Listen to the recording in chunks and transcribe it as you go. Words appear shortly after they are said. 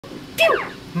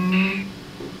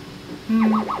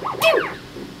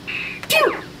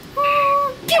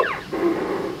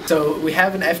So we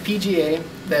have an FPGA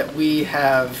that we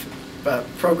have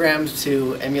programmed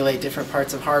to emulate different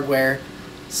parts of hardware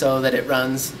so that it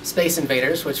runs Space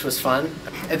Invaders, which was fun.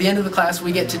 At the end of the class,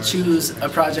 we get to choose a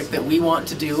project that we want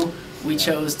to do. We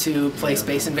chose to play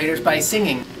Space Invaders by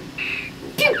singing.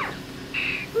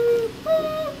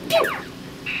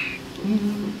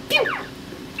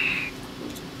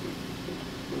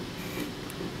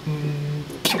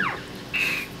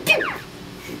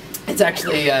 It's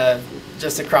actually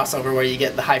just a crossover where you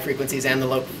get the high frequencies and the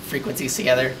low frequencies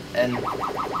together, and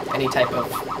any type of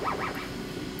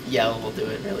yell will do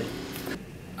it, really.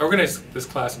 I organized this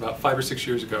class about 5 or 6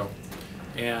 years ago,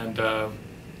 and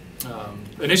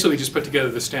initially we just put together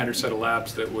the standard set of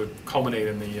labs that would culminate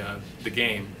in the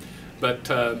game. But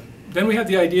then we had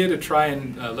the idea to try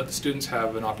and let the students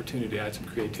have an opportunity to add some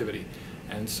creativity.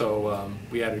 And so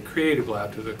we added a creative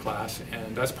lab to the class,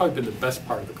 and that's probably been the best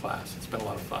part of the class. It's been a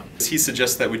lot of fun. He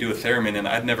suggested that we do a Theremin, and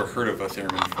I'd never heard of a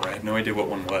Theremin before. I had no idea what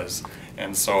one was.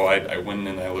 And so I went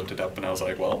and I looked it up, and I was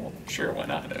like, well, sure, why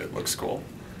not? It looks cool.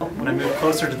 When I move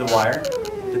closer to the wire,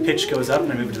 the pitch goes up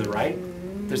and I move it to the right.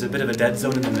 There's a bit of a dead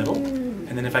zone in the middle,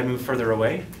 and then if I move further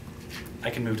away, I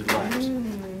can move to the left.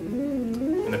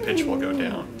 And the pitch will go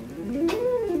down.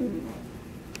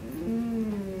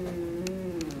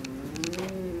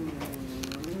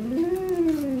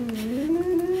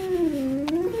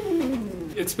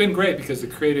 It's been great because the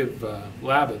creative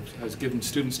lab has given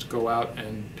students to go out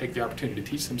and take the opportunity to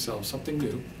teach themselves something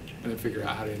new and then figure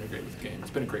out how to integrate with the game.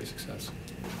 It's been a great success.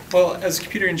 Well, as a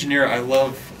computer engineer, I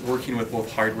love working with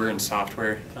both hardware and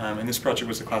software, and this project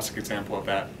was a classic example of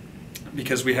that.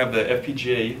 Because we have the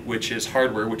FPGA, which is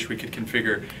hardware, which we could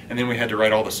configure, and then we had to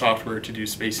write all the software to do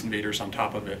Space Invaders on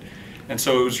top of it. And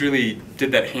so it was really,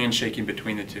 did that handshaking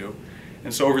between the two.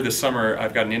 And so over the summer,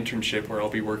 I've got an internship where I'll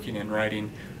be working and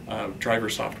writing driver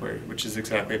software, which is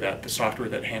exactly that, the software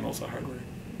that handles the hardware.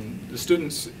 The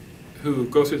students who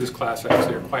go through this class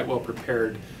actually are quite well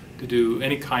prepared to do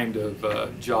any kind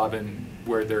of job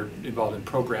where they're involved in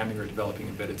programming or developing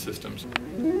embedded systems.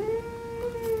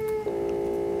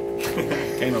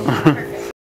 Game over.